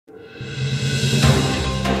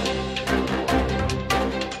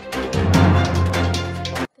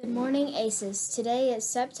Aces. Today is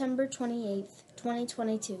September 28th,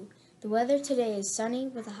 2022. The weather today is sunny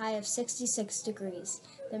with a high of 66 degrees.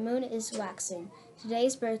 The moon is waxing.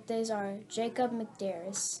 Today's birthdays are Jacob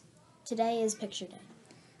McDarris. Today is Picture Day.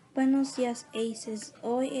 Buenos días, Aces.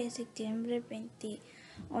 Hoy es septiembre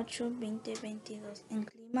 28, 2022. El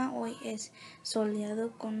clima hoy es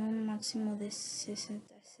soleado con un máximo de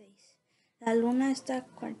 66. La luna está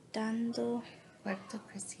cuarto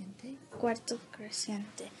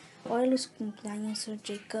creciente. Hoy los cumpleaños son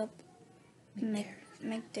Jacob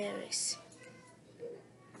McDarris.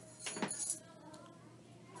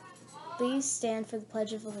 Please stand for the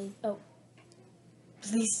Pledge of Allegiance.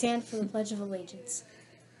 Please stand for the Pledge of Allegiance.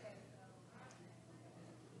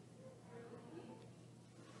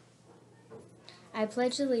 I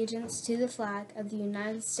pledge allegiance to the flag of the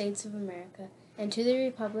United States of America and to the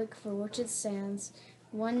republic for which it stands,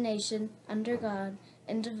 one nation, under God,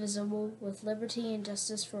 indivisible, with liberty and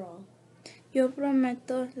justice for all. Yo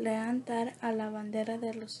prometo levantar a la bandera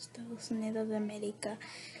de los Estados Unidos de América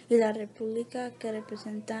y la república que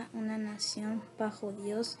representa una nación bajo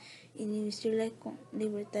Dios, indivisible, con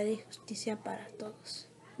libertad y justicia para todos.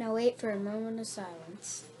 Now wait for a moment of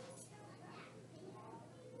silence.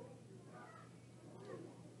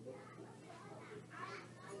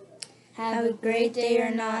 Have a great day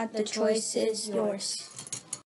or not, the choice is yours.